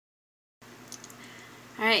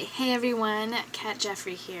Alright, hey everyone, Cat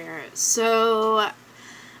Jeffrey here. So,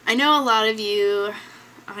 I know a lot of you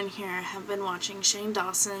on here have been watching Shane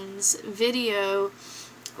Dawson's video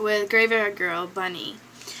with Grav3yardgirl, Bunny.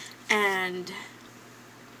 And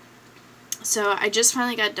so I just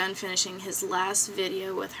finally got done finishing his last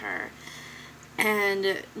video with her.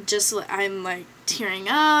 And I'm like tearing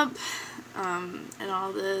up and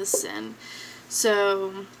all this. And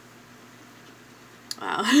so,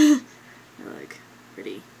 wow, I look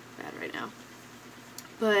pretty bad right now.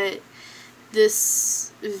 But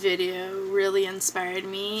this video really inspired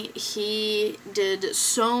me. He did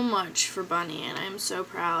so much for Bunny, and I'm so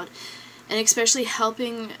proud. And especially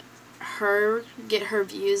helping her get her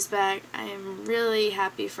views back. I'm really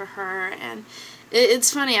happy for her. And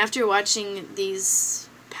it's funny, after watching these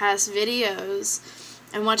past videos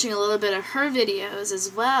and watching a little bit of her videos as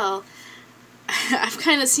well, I've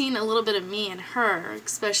kind of seen a little bit of me in her,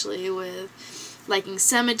 especially with liking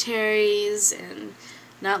cemeteries and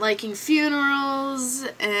not liking funerals,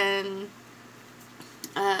 and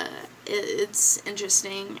it's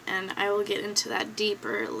interesting, and I will get into that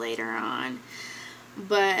deeper later on.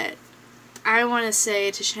 But I want to say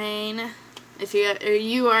to Shane, if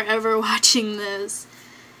you are ever watching this,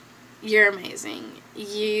 you're amazing.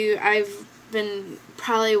 I've been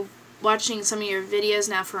probably watching some of your videos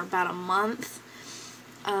now for about a month.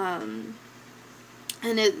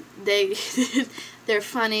 And they're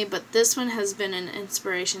funny, but this one has been an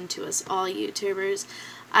inspiration to us all YouTubers.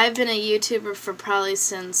 I've been a YouTuber for probably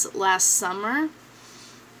since last summer,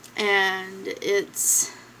 and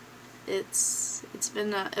it's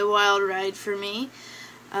been a wild ride for me.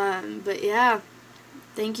 But yeah,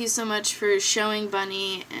 thank you so much for showing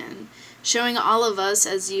Bunny and showing all of us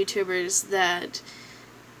as YouTubers that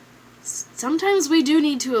sometimes we do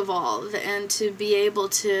need to evolve and to be able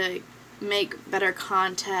to make better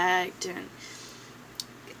contact and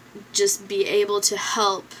just be able to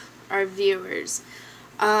help our viewers.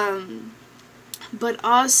 But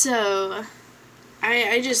also,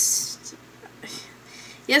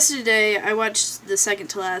 yesterday I watched the second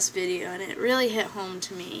to last video, and it really hit home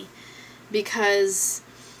to me because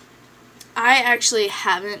I actually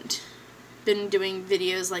haven't been doing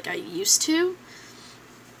videos like I used to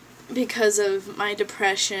because of my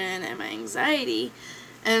depression and my anxiety.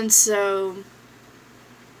 And so,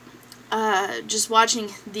 just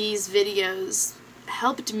watching these videos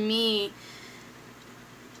helped me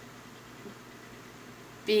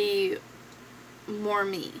be more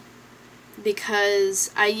me,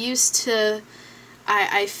 because I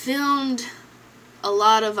filmed a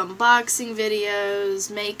lot of unboxing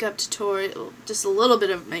videos, makeup tutorial, just a little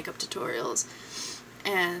bit of makeup tutorials,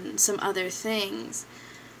 and some other things,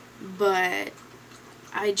 but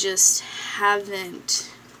I just haven't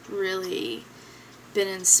really been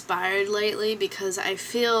inspired lately because I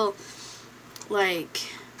feel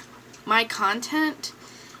like my content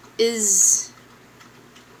is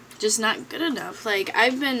just not good enough. Like,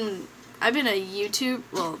 I've been a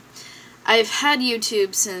I've had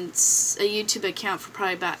YouTube since a YouTube account for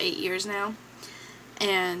probably about 8 years now,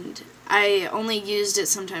 and I only used it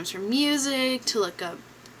sometimes for music, to look up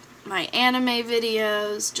my anime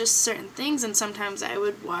videos, just certain things, and sometimes I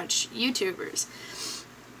would watch YouTubers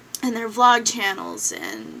and their vlog channels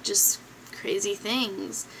and just crazy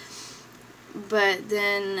things. But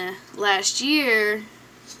then last year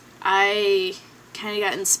I kind of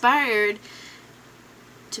got inspired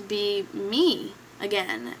to be me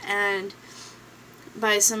again, and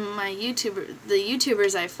by some of my the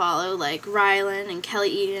YouTubers I follow, like Rylan and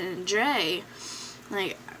Kelly Eden and Dre.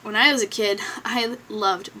 Like, when I was a kid, I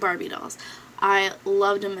loved Barbie dolls. I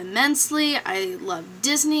loved them immensely. I loved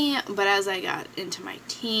Disney, but as I got into my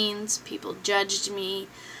teens, people judged me.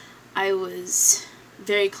 I was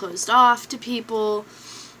very closed off to people.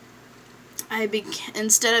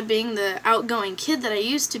 Instead of being the outgoing kid that I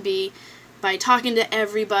used to be, by talking to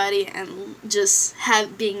everybody and just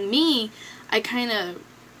being me, I kind of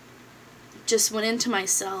just went into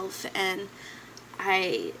myself, and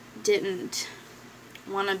I didn't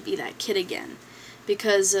want to be that kid again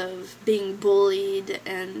because of being bullied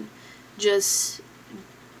and just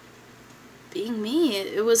being me.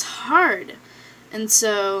 It was hard. And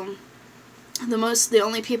so the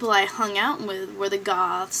only people I hung out with were the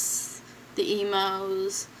goths, the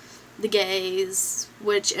emos, the gays,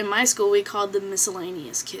 which in my school we called the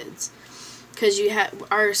miscellaneous kids, because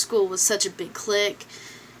our school was such a big clique,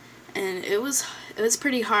 and it was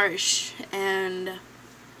pretty harsh. And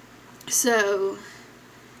so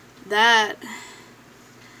that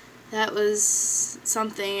was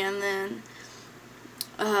something. And then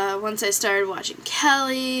once I started watching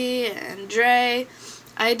Kelly and Dre,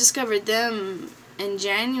 I discovered them in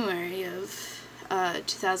January of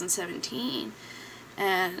 2017.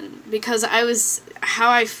 And because how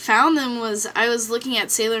I found them was I was looking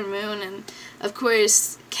at Sailor Moon, and of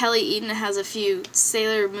course Kelly Eden has a few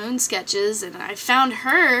Sailor Moon sketches, and I found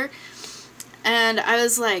her, and I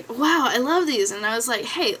was like, wow, I love these, and I was like,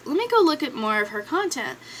 hey, let me go look at more of her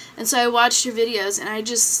content. And so I watched her videos, and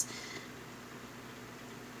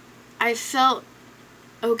I felt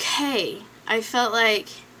okay. I felt like,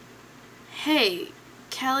 hey,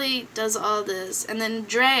 Kelly does all this. And then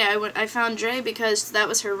Dre, I found Dre because that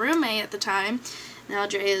was her roommate at the time. Now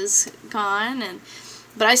Dre is gone,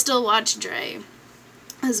 but I still watch Dre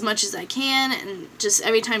as much as I can, and just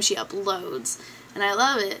every time she uploads, and I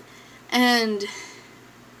love it. And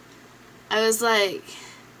I was like,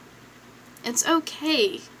 it's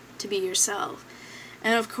okay to be yourself.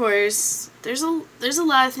 And of course, there's a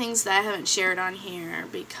lot of things that I haven't shared on here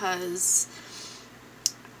because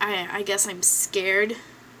I guess I'm scared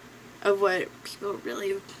of what people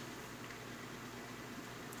really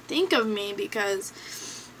think of me, because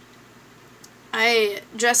I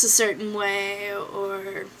dress a certain way,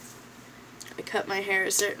 or I cut my hair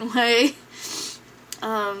a certain way,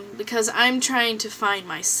 because I'm trying to find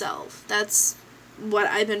myself. That's what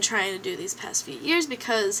I've been trying to do these past few years,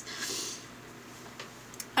 because,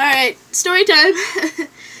 alright, story time.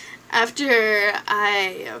 After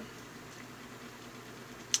I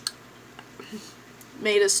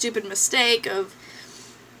made a stupid mistake of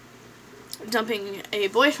dumping a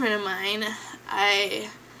boyfriend of mine, I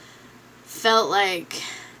felt like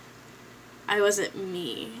I wasn't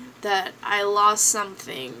me, that I lost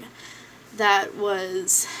something that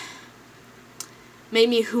made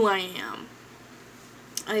me who I am.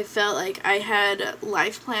 I felt like I had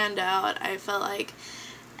life planned out. I felt like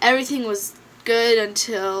everything was good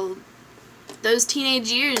until those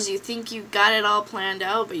teenage years. You think you got it all planned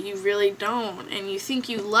out, but you really don't. And you think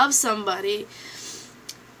you love somebody,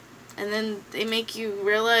 and then they make you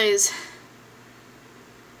realize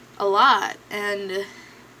a lot. And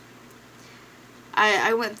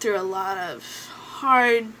I went through a lot of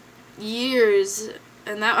hard years,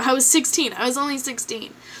 and that I was 16. I was only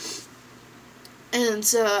 16. And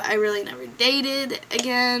so I really never dated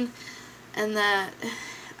again, and that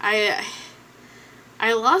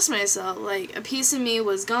I lost myself. Like, a piece of me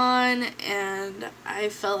was gone, and I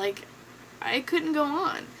felt like I couldn't go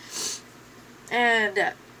on.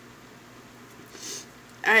 And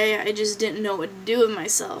I just didn't know what to do with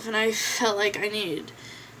myself, and I felt like I needed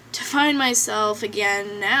to find myself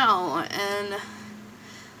again now, and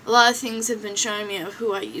a lot of things have been showing me of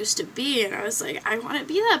who I used to be, and I was like, I want to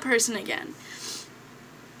be that person again.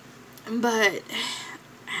 But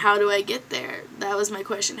how do I get there? That was my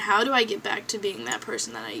question. How do I get back to being that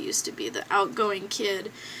person that I used to be, the outgoing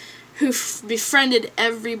kid who befriended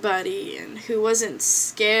everybody and who wasn't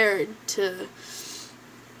scared to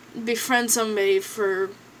befriend somebody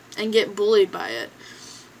and get bullied by it?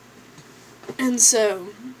 And so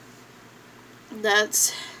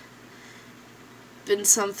that's been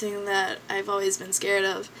something that I've always been scared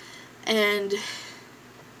of. And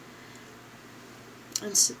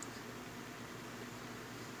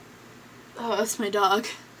oh, that's my dog.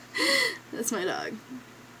 That's my dog.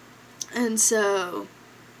 And so,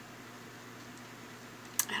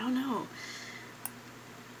 I don't know.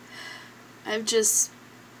 I've just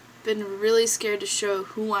been really scared to show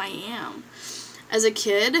who I am. As a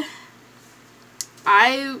kid,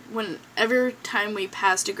 whenever time we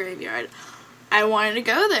passed a graveyard, I wanted to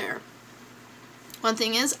go there. One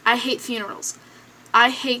thing is, I hate funerals. I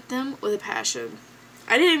hate them with a passion.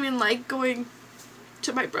 I didn't even like going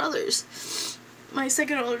to my brother's. My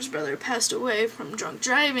second oldest brother passed away from drunk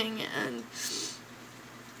driving, and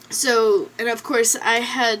of course I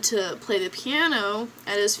had to play the piano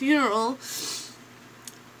at his funeral,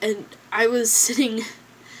 and I was sitting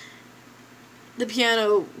the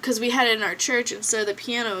piano, because we had it in our church, and so the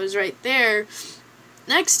piano was right there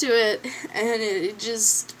next to it, and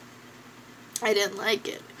I didn't like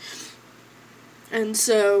it. And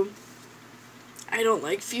so I don't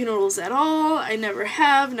like funerals at all. I never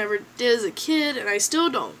have, never did as a kid, and I still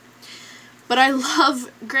don't. But I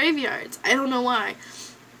love graveyards. I don't know why.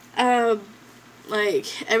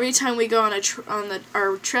 Like, every time we go on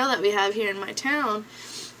our trail that we have here in my town,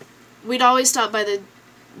 we'd always stop by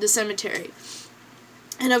the cemetery.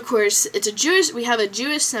 And of course, we have a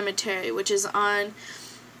Jewish cemetery, which is on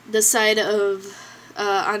the side of,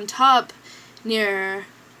 on top near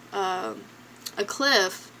a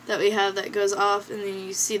cliff that we have that goes off, and then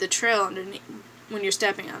you see the trail underneath when you're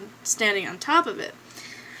standing on top of it.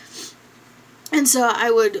 And so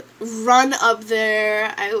I would run up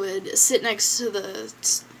there, I would sit next to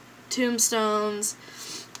tombstones.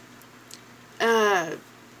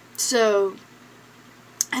 So,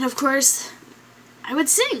 and of course, I would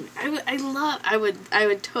sing. I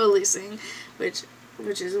would totally sing, which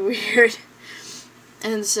is weird.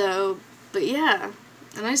 And so, but yeah,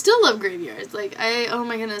 and I still love graveyards. Like, oh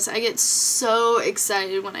my goodness, I get so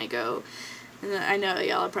excited when I go. And I know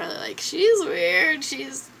y'all are probably like, she's weird,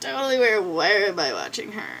 she's totally weird, why am I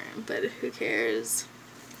watching her? But who cares?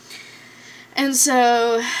 And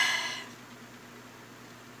so,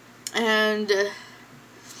 and,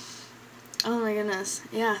 oh my goodness,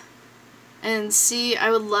 yeah. And see,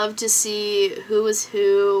 I would love to see who was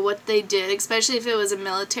who, what they did, especially if it was a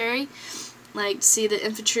military. Like, see the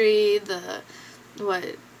infantry,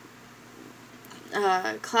 what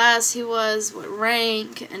class he was, what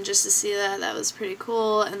rank, and just to see that was pretty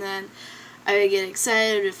cool. And then I would get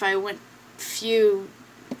excited if I went a few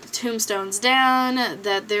tombstones down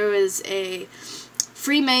that there was a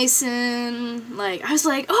Freemason. Like, I was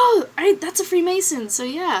like, oh, that's a Freemason, so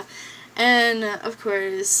yeah. And of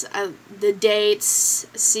course, the dates,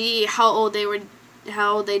 see how old they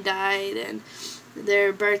died, and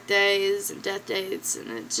their birthdays and death dates, and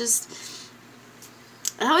it just,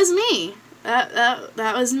 that was me.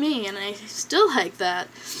 That was me, and I still like that,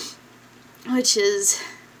 which is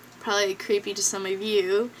probably creepy to some of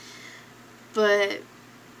you, but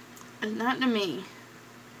not to me.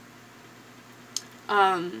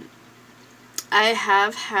 I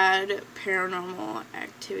have had paranormal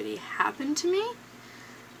activity happen to me.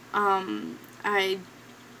 I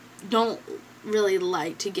don't really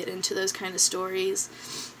like to get into those kind of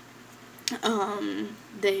stories. I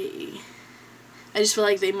just feel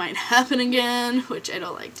like they might happen again, which I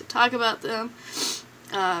don't like to talk about them.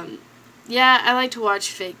 Yeah, I like to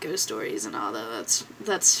watch fake ghost stories and all that.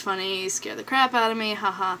 That's funny, scare the crap out of me,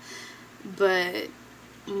 haha. But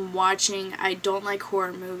I don't like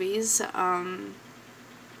horror movies. I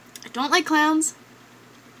don't like clowns.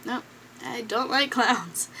 No, I don't like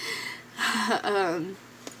clowns.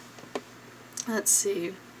 Let's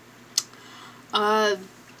see.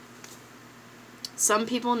 Some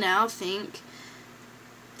people now think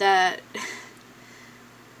that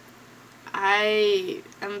I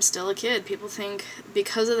am still a kid. People think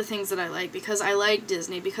because of the things that I like, because I like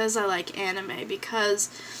Disney, because I like anime, because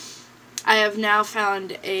I have now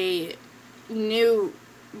found a new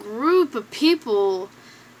group of people,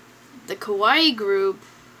 the kawaii group,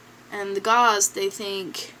 and the gauze, they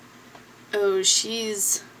think, oh,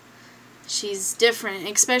 she's different,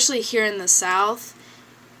 especially here in the South.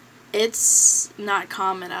 It's not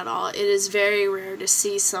common at all. It is very rare to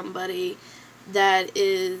see somebody that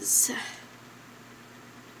is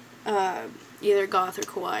either goth or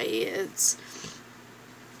kawaii. It's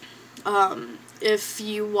if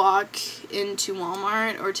you walk into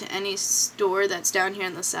Walmart or to any store that's down here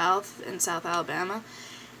in the South, in South Alabama,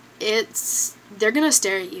 they're gonna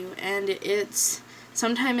stare at you, and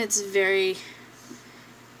sometimes it's very,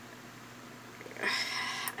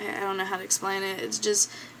 I don't know how to explain it. It's just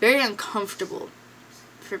very uncomfortable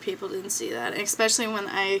for people to see that, and especially when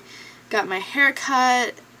I got my hair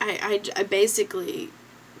cut. I basically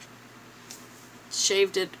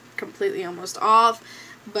shaved it completely almost off,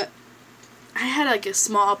 but I had like a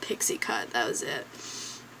small pixie cut, that was it.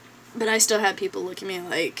 But I still had people look at me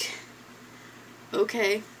like,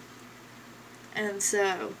 okay. And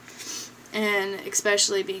so, and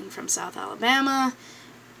especially being from South Alabama,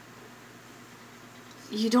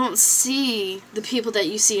 you don't see the people that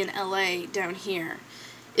you see in LA down here.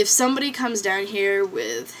 If somebody comes down here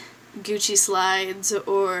with Gucci slides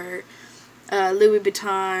or Louis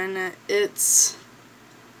Vuitton, it's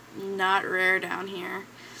not rare down here.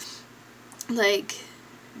 Like,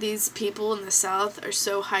 these people in the South are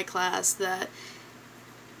so high class that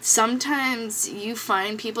sometimes you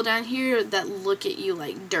find people down here that look at you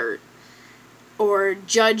like dirt or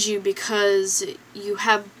judge you because you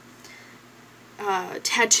have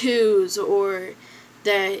tattoos, or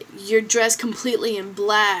that you're dressed completely in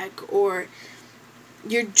black, or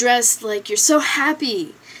you're dressed like you're so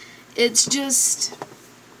happy. It's just,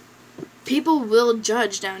 people will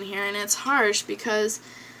judge down here, and it's harsh because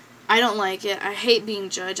I don't like it. I hate being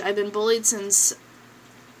judged. I've been bullied since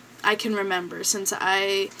I can remember,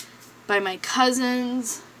 by my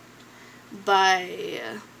cousins, by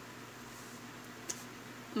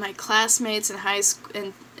my classmates in high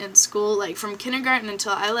school, in school. Like, from kindergarten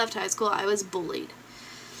until I left high school, I was bullied.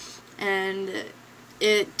 And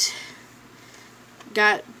it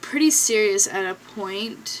got pretty serious at a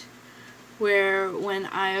point where when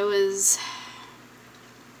I was,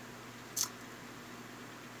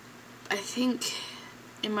 I think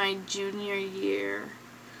in my junior year,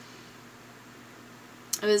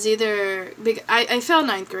 it was either, I failed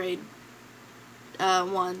 9th grade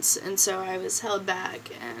once, and so I was held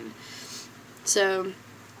back, and so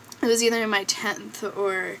it was either in my 10th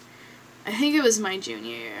or I think it was my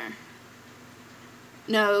junior year.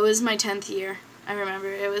 No, it was my 10th year. I remember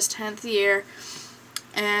it was 10th year,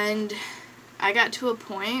 and I got to a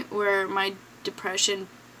point where my depression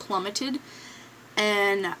plummeted,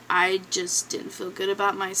 and I just didn't feel good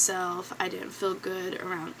about myself. I didn't feel good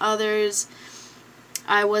around others.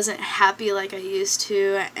 I wasn't happy like I used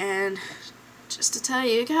to, and just to tell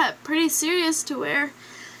you, it got pretty serious to where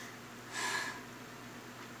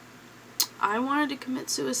I wanted to commit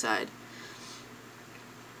suicide.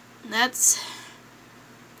 That's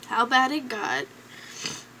how bad it got.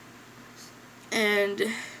 And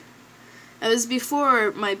it was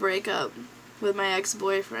before my breakup with my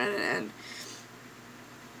ex-boyfriend, and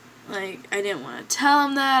like, I didn't want to tell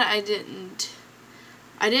him that. I didn't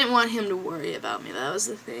want him to worry about me. That was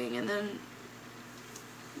the thing. And then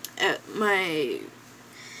my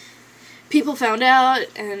people found out,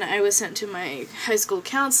 and I was sent to my high school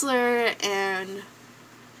counselor, and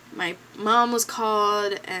my mom was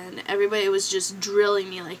called, and everybody was just drilling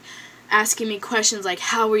me, like, asking me questions like,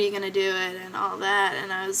 how were you going to do it, and all that,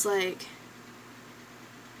 and I was like,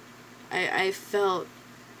 I felt,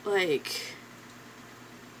 like,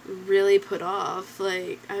 really put off.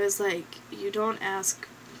 Like, I was like, you don't ask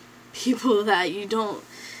people that. You don't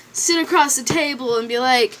sit across the table and be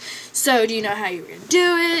like, so do you know how you're going to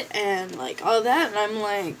do it, and, like, all that, and I'm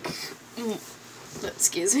like,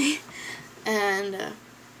 excuse me, and,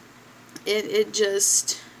 it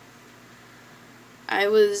just, I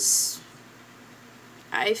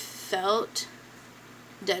felt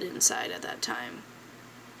dead inside at that time.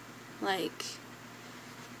 Like,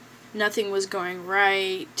 nothing was going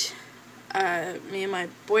right. Me and my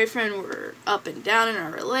boyfriend were up and down in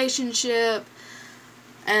our relationship.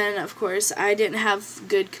 And, of course, I didn't have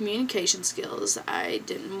good communication skills. I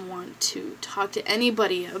didn't want to talk to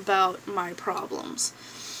anybody about my problems.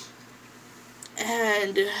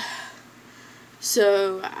 And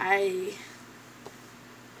so I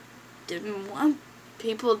didn't want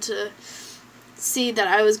people to see that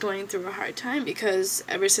I was going through a hard time, because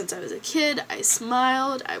ever since I was a kid, I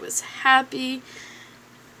smiled, I was happy,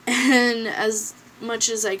 and as much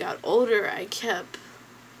as I got older, I kept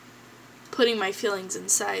putting my feelings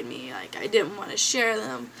inside me. Like, I didn't want to share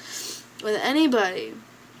them with anybody.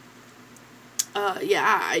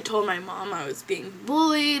 Yeah, I told my mom I was being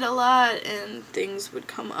bullied a lot, and things would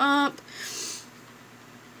come up,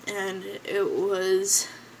 and it was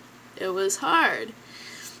hard.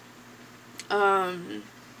 Oh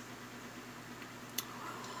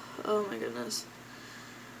my goodness.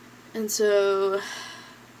 And so,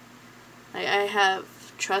 I have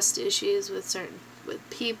trust issues with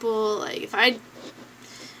people. Like, if I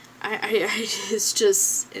it's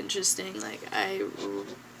just interesting. Like, I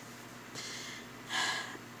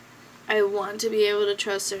want to be able to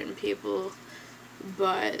trust certain people,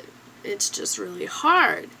 but it's just really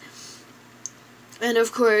hard. And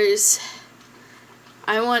of course,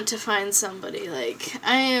 I want to find somebody. Like,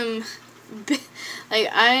 I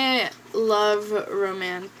love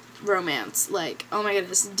romance. Like, oh my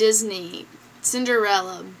goodness, Disney,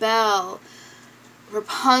 Cinderella, Belle,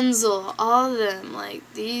 Rapunzel, all of them. Like,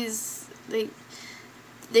 these, they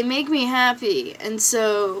make me happy. And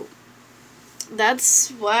so that's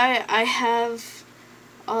why I have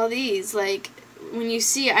all these. Like, when you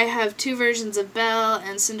see, I have 2 versions of Belle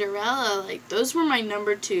and Cinderella. Like, those were my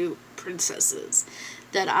number 2 princesses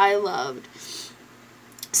that I loved.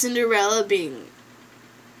 Cinderella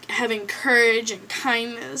having courage and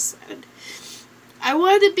kindness, and I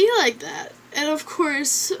wanted to be like that. And of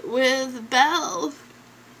course, with Belle,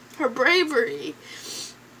 her bravery,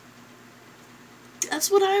 that's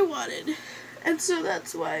what I wanted. And so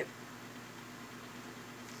that's why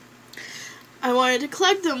I wanted to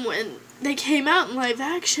collect them. When they came out in live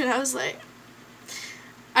action, I was like,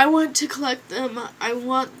 I want to collect them. I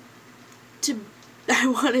want to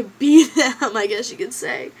be them, I guess you could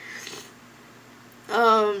say.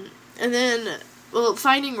 And then, well,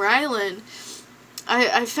 finding Rylan,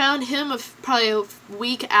 I found him probably a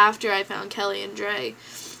week after I found Kelly and Dre.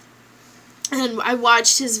 And I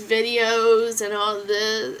watched his videos and all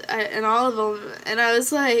of them, and I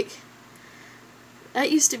was like,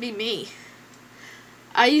 that used to be me.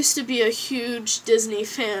 I used to be a huge Disney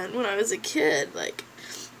fan when I was a kid. Like,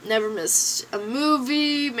 never missed a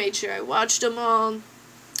movie, made sure I watched them all.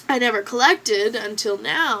 I never collected until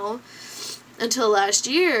now, until last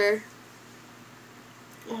year.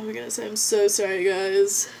 Oh my goodness, I'm so sorry,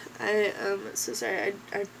 guys. I am so sorry.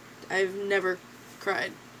 I've never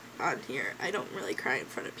cried on here. I don't really cry in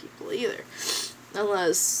front of people either,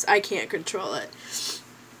 unless I can't control it.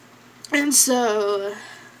 And so,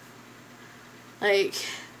 like,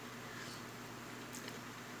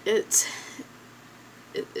 it's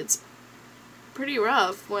pretty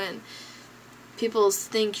rough when people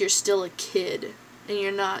think you're still a kid and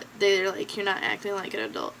you're not. They're like, you're not acting like an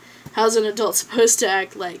adult. How's an adult supposed to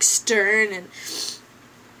act like stern and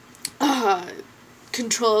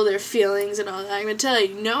control their feelings and all that? I'm gonna tell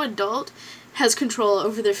you, no adult has control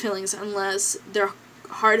over their feelings unless they're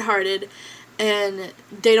hard-hearted and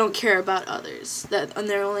they don't care about others. And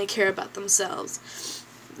they only care about themselves.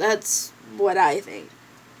 That's what I think.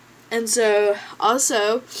 And so,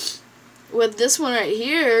 also, with this one right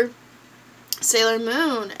here, Sailor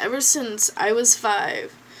Moon, ever since I was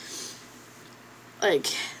 5, like,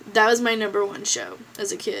 that was my #1 show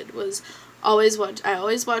as a kid, I always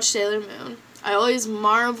watched Sailor Moon. I always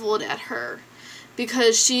marveled at her,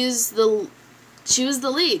 because she was the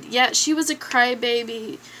lead. Yeah, she was a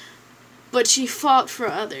crybaby, but she fought for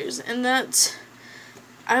others, and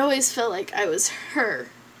I always felt like I was her.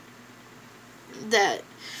 That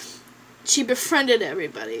she befriended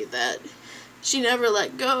everybody, that she never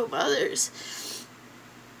let go of others,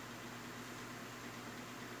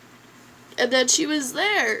 and that she was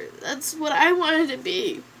there. That's what I wanted to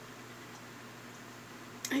be.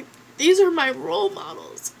 These are my role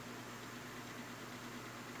models.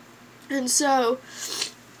 And so,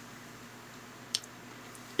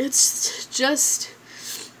 it's just,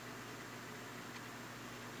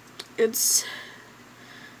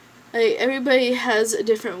 like, everybody has a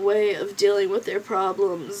different way of dealing with their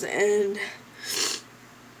problems,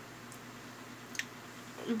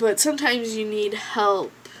 but sometimes you need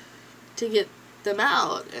help to get them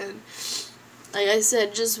out. And like I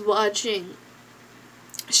said, just watching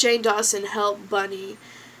Shane Dawson help Bunny,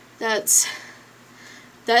 that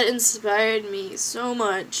inspired me so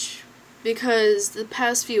much, because the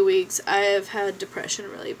past few weeks I have had depression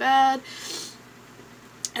really bad,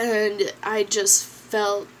 and I just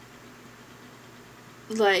felt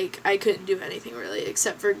like I couldn't do anything really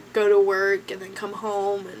except for go to work and then come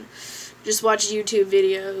home and just watch YouTube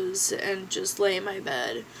videos and just lay in my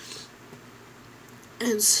bed.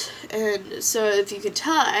 And so if you could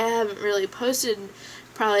tell, I haven't really posted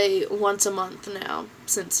probably once a month now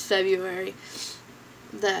since February,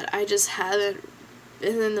 that I just haven't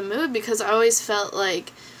been in the mood, because I always felt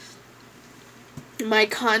like my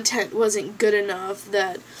content wasn't good enough,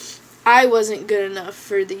 that I wasn't good enough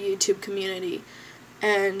for the YouTube community.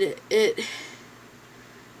 And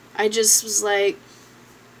I just was like,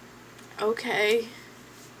 okay,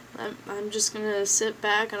 I'm just gonna sit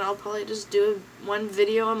back and I'll probably just do one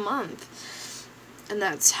video a month. And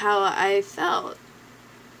that's how I felt.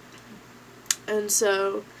 And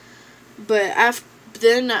so, but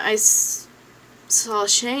then I saw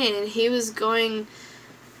Shane, and he was going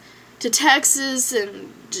to Texas,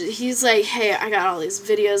 and he's like, hey, I got all these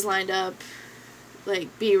videos lined up,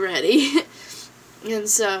 like, be ready. And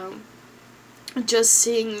so, just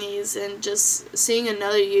seeing these, and just seeing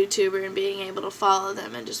another YouTuber and being able to follow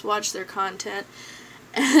them and just watch their content,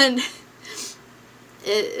 and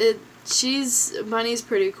Bunny's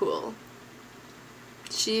pretty cool.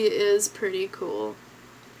 She is pretty cool.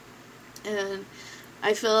 And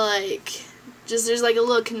I feel like there's like a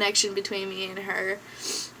little connection between me and her,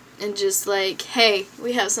 and just like, hey,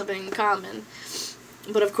 we have something in common.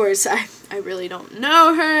 But of course, I really don't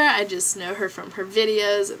know her. I just know her from her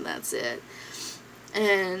videos, and that's it.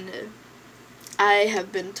 And I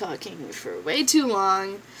have been talking for way too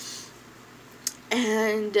long.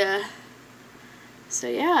 And so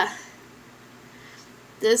yeah,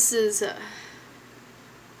 this is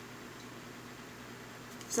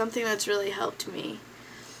something that's really helped me,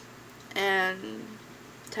 and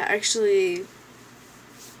to actually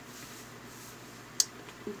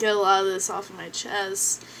get a lot of this off of my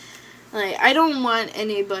chest. Like, I don't want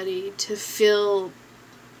anybody to feel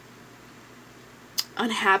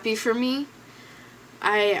unhappy for me.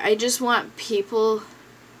 I just want people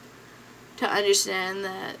to understand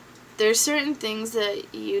that there's certain things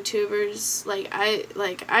that YouTubers,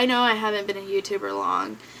 I know I haven't been a YouTuber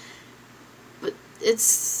long, but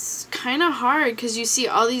it's kind of hard, because you see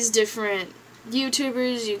all these different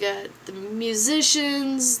YouTubers. You got the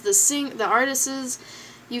musicians, the artists.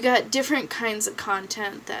 You got different kinds of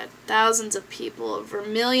content that thousands of people, over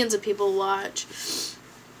millions of people watch.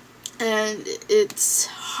 And it's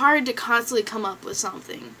hard to constantly come up with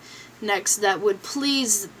something next that would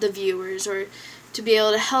please the viewers, or to be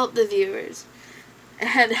able to help the viewers.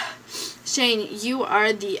 And Shane, you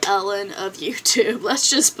are the Ellen of YouTube. Let's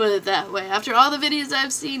just put it that way. After all the videos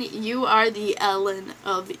I've seen, you are the Ellen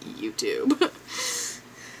of YouTube.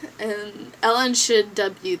 And Ellen should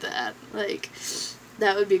dub you that. Like,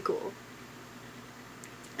 that would be cool.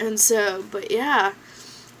 And so, but yeah.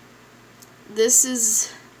 This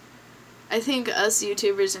is, I think us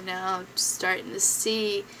YouTubers are now starting to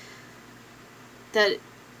see that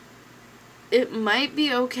it might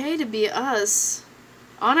be okay to be us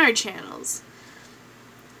on our channels.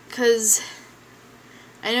 Because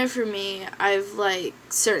I know for me, I've like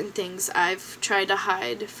certain things I've tried to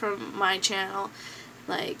hide from my channel.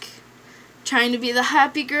 Like trying to be the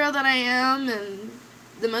happy girl that I am and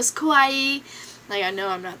the most kawaii. Like, I know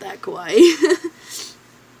I'm not that kawaii.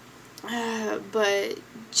 But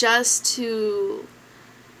just to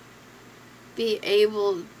be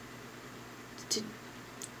able to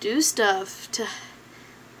do stuff to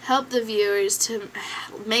help the viewers, to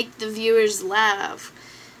make the viewers laugh,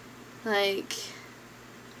 like,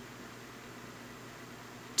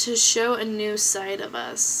 to show a new side of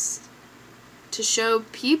us, to show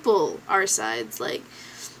people our sides, like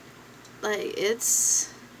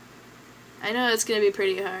it's, I know it's gonna be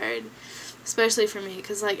pretty hard, especially for me,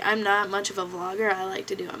 because like I'm not much of a vlogger. I like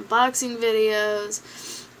to do unboxing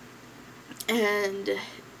videos, and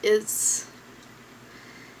it's,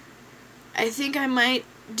 I think I might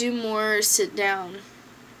do more sit down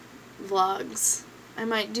vlogs. I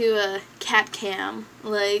might do a cat cam,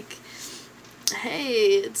 like,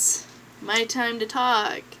 hey, it's my time to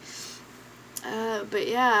talk. But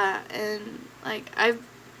yeah, and like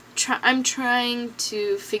I'm trying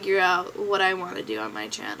to figure out what I want to do on my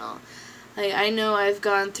channel. Like, I know I've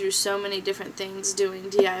gone through so many different things doing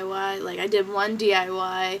DIY. Like, I did one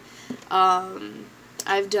DIY.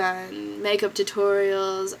 I've done makeup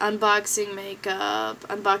tutorials, unboxing makeup,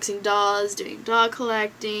 unboxing dolls, doing doll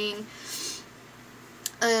collecting,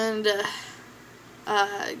 and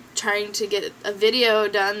trying to get a video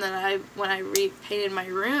done that when I repainted my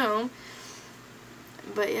room.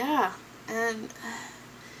 But yeah, and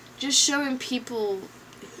just showing people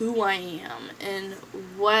who I am and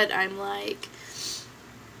what I'm like,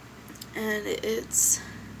 and it's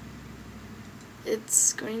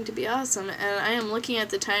going to be awesome. And I am looking at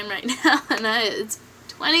the time right now, and it's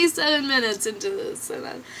 27 minutes into this,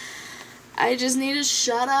 and I just need to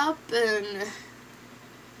shut up and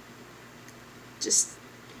just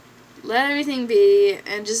let everything be,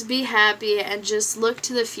 and just be happy, and just look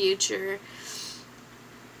to the future,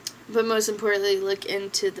 but most importantly, look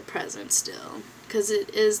into the present still, because it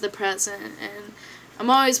is the present, and I'm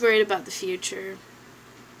always worried about the future.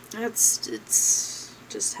 It's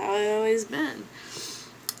just how I've always been.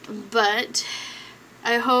 But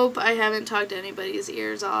I hope I haven't talked anybody's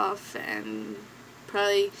ears off, and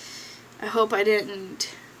probably I hope I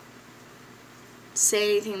didn't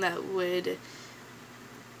say anything that would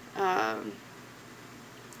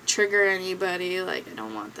trigger anybody. Like, I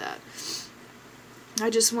don't want that. I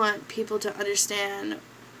just want people to understand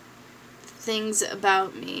things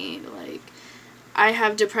about me. Like, I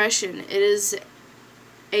have depression. It is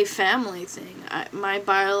a family thing. My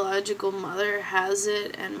biological mother has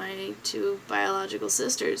it, and my 2 biological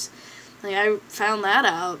sisters. Like, I found that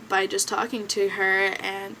out by just talking to her,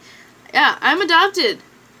 and yeah, I'm adopted.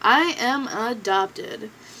 I am adopted.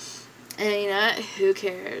 And you know what? Who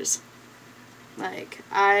cares? Like,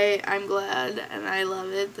 I'm glad, and I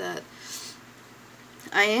love it that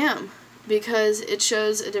I am, because it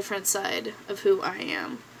shows a different side of who I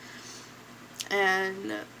am.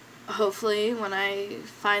 And hopefully when I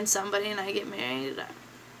find somebody and I get married,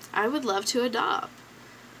 I would love to adopt.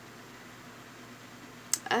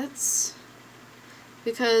 That's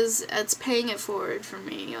because it's paying it forward for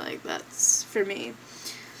me. Like, that's for me.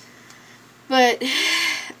 But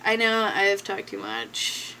I know I have talked too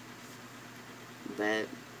much, but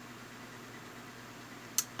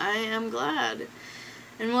I am glad.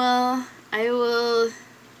 And well, I will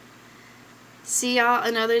see y'all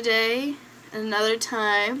another day, another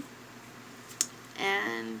time,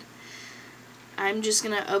 and I'm just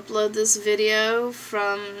gonna upload this video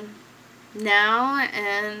from now,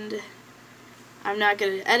 and I'm not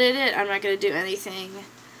gonna edit it, I'm not gonna do anything,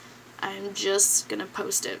 I'm just gonna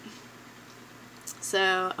post it.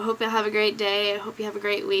 So I hope you have a great day, I hope you have a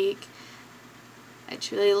great week. I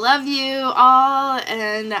truly love you all,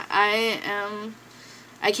 and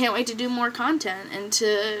I can't wait to do more content and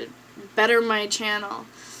to better my channel.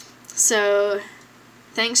 So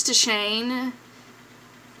thanks to Shane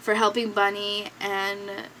for helping Bunny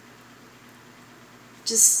and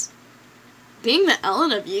just being the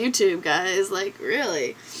Ellen of YouTube, guys. Like,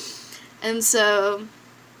 really. And so,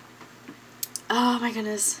 oh my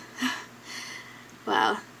goodness.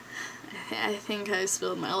 Wow. I think I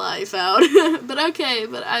spilled my life out. But okay,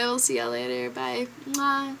 but I will see y'all later. Bye.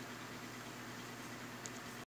 Mwah.